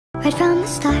Right from the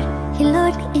start, he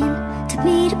lured me in, took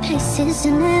me to places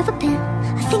I've never been.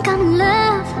 I think I'm in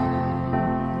love,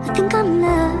 I think I'm in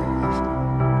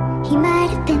love. He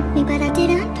might have bent me, but I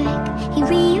didn't break. He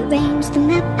rearranged the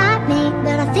map I made,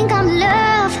 but I think I'm in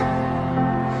love,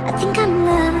 I think I'm in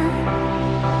love.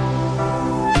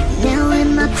 Now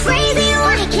am I crazy?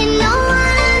 Why can no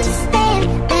one understand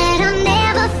that I'll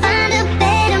never find a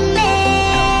better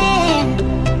man?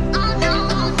 Oh no,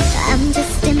 I'm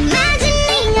just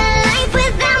imagining a life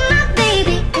without my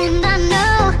baby, and I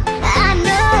know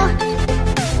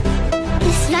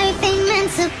this life ain't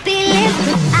meant to be lived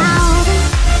without him,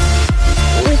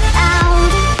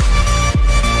 without him.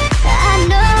 I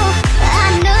know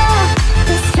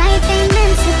this life ain't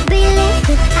meant to be lived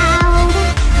without him,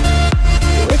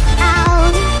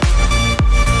 without him.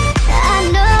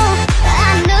 I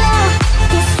know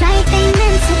this life ain't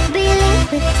meant to be lived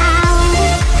without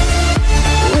him,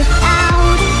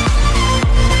 without him.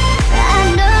 I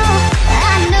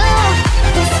know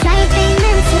this life ain't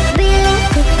meant to be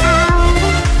lived without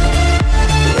him,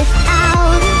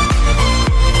 without him.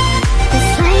 This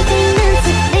life ain't meant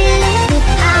to be lived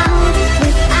without him,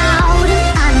 without him.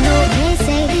 I know they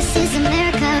say this is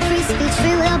America, free speech,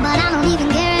 free will, but I don't even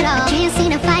care at all. Can't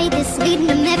seem to fight this, leading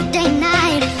them every day and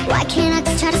night. Why can't I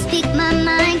just try to speak my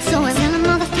mind? So I tell him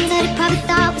all the things that he probably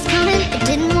thought was coming, but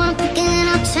didn't want to forget, and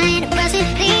I'm trying to brush it.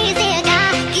 Please, dear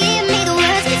God, give me the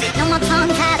words, 'cause you know my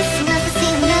tongue tied, so nothing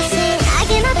seems nothing. I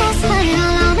get my best put it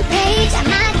all on the page. I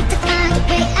might get to find a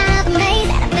way out of the maze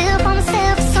that I built for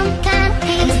myself with some kind of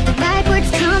haze. The right words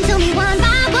come to me one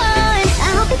by one. I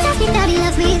hope he tells me that he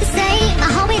loves me the same. I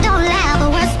hope he don't laugh or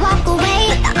worse walk away.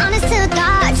 But the honest to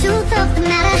God truth of the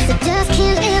matter is I just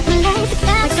can't live my life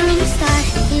without him. From the start,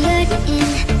 he lured me in,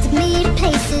 took me to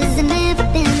places I've never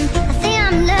been. I think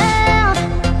I'm in love,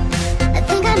 I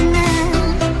think I'm in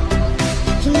love.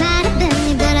 He might have bent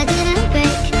me, but I didn't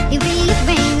break. He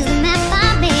rearranged the map I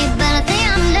made, but I think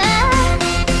I'm in love,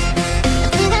 I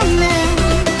think I'm in love.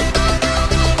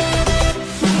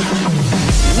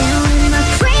 Now am I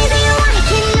crazy? Why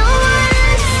can no one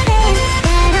understand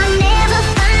that I'll never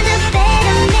find a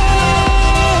better man?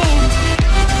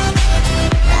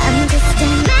 I'm just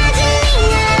imagining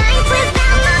a life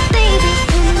without my baby,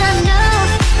 and I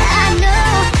know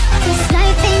this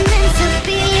life ain't meant to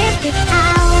be lived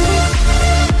without him,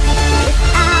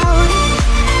 without him.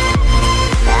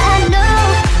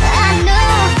 I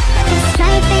know this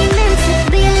life ain't meant to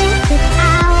be lived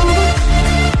without him,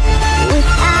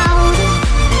 without him.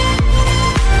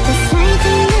 This life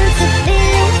ain't meant to be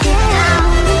lived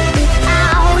without him,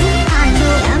 without him. I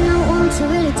know I'm not one to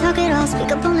really talk it all. Speak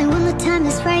up only when the time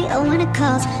is right or when it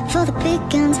calls for the big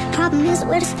guns. Problem is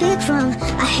where to speak from.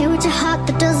 I hear with your heart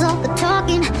that does all the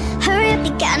talking. Hurry up,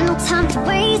 you got no time to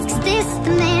waste, 'cause this is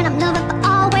the man I'm loving for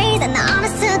always. And the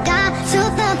honest to God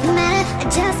truth of the matter, I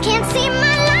just can't see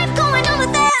my life going on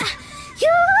without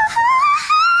you.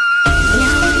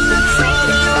 Now am I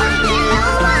crazy? Why can no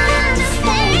one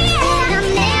understand that I'll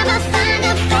never find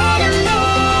a better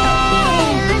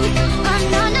man? Oh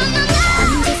no, no, no, no.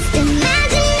 I'm just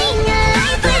imagining a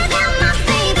life without my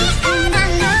baby, and I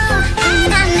know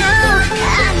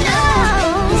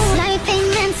this life ain't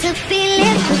meant to be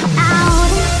lived without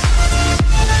him,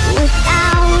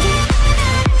 without him.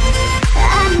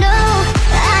 I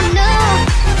know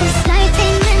this life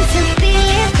ain't meant to be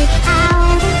lived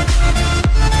without him,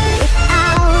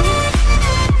 without him.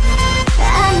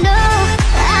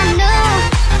 I know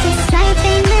this life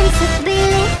ain't meant to be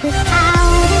lived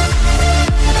without him,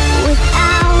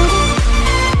 without him.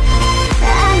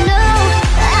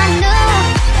 I know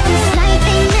this life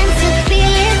ain't meant to be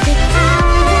lived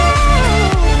without him,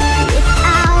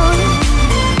 without him.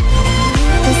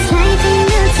 This life ain't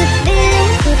meant to be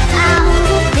lived without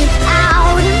him,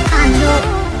 without him. I know.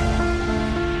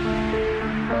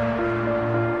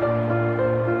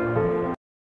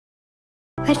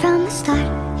 Right from the start,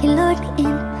 he lured me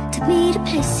in, took me to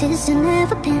places I've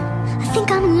never been. I think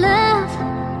I'm in love,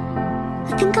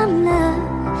 I think I'm in love.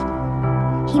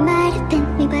 He might have bent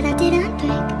me, but I didn't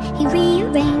break. He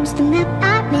rearranged the map I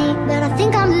made, but I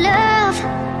think I'm in love,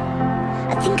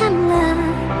 I think I'm in love.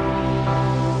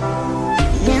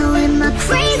 Now am I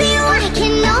crazy? Why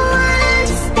can no one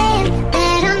understand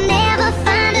that I'll never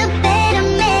find a better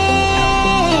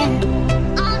man?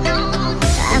 Oh no,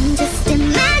 I'm just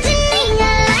imagining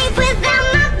a life without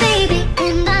my baby,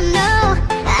 and I know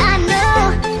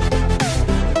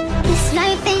this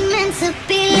life ain't meant to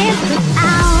be lived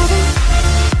without him,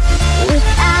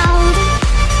 without him.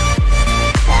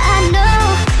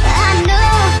 I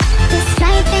know this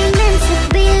life ain't meant to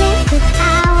be lived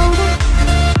without him,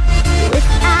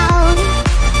 without him.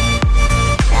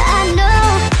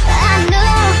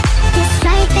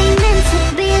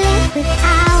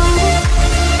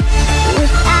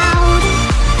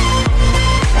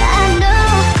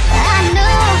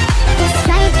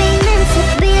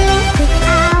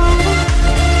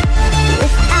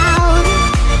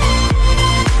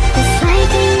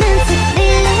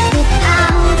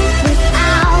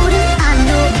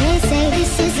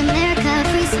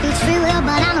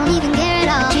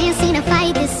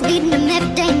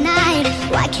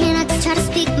 try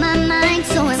to speak my mind,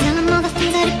 so I tell him all the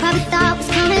things that he probably thought was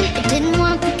coming, but didn't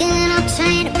want him thinking I'll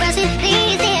try to brush it.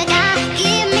 Please, dear God,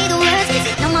 give me the words, 'cause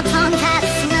you know my tongue tied,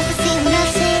 it's enough to see enough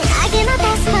shit. I get my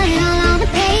best, put it all on the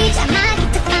page. I might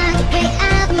get to find a way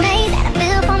out of the maze that I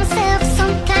built for myself with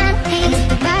some kind of haze.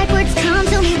 The right words come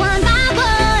to me one by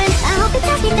one. I hope he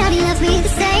tells me that he loves me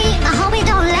the same. I hope he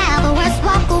don't laugh or worse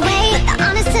walk away. But the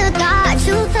honest to God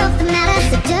truth of the matter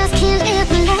is I just can't live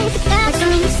my life without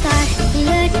from the start. He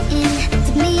lured me in,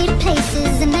 took me to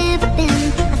places I've never been.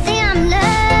 I think I'm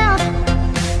loved,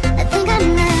 I think I'm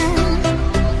loved.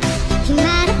 He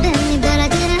might have been me, but I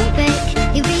didn't break.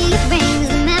 He rearranged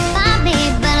the map I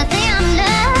made, but I think I'm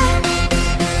loved,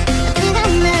 I think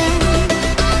I'm loved.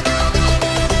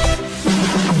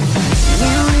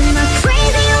 Now am I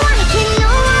crazy or why can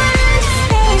no one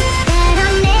understand that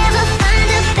I'll never find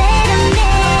a better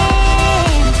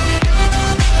man?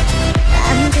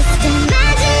 I'm just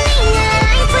imagining a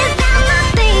life without my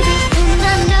baby, and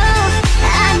I know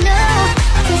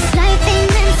this life ain't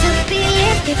meant to be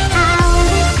lived without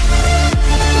it,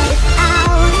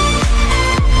 without it.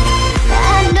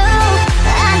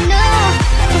 I know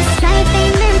this life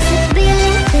ain't meant to be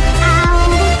lived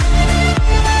without it,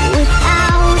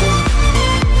 without it.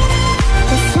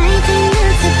 This life ain't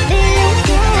meant to be lived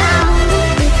without it,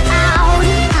 without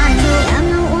it. I know I'm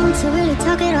not one to really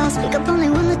talk it all. Speak up only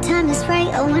when the time is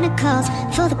right or when it calls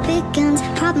for the big guns.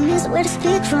 Problem is where to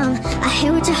speak from. I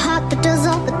hear what your heart that does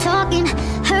all the talking.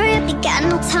 Hurry up, you got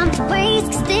no time to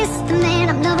waste, 'cause this is the man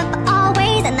I'm loving for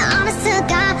always. And the honest to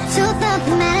God truth of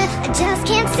the matter, I just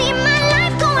can't see my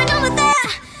life going on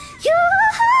without you.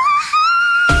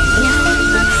 Now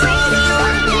am I crazy or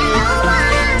why can no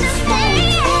one understand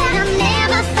that I'll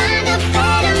never find a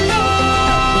better man?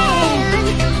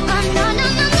 Oh no, no,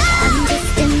 no, no. I'm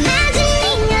just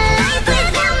imagining a life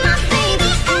without my baby,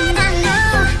 and I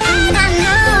know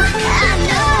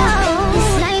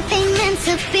this life ain't meant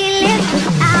to be lived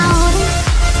without it,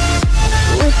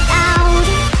 without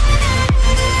it.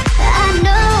 I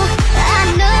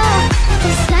know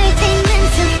this life ain't meant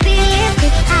to be lived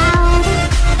without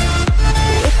it,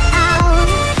 without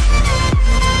it.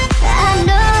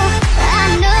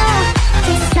 I know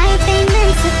this life ain't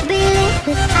meant to be lived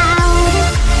without it,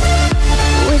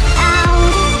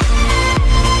 without it.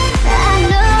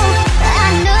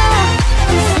 I know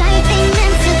this life ain't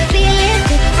meant to be lived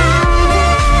without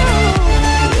it,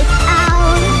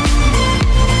 without it.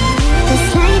 This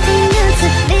life ain't meant to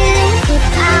be lived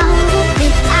without it,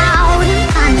 without it.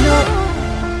 I know.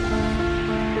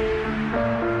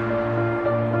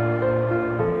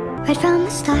 Right from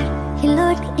the start, he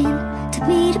lured me in, took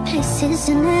me to places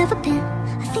I've never been.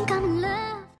 I think I'm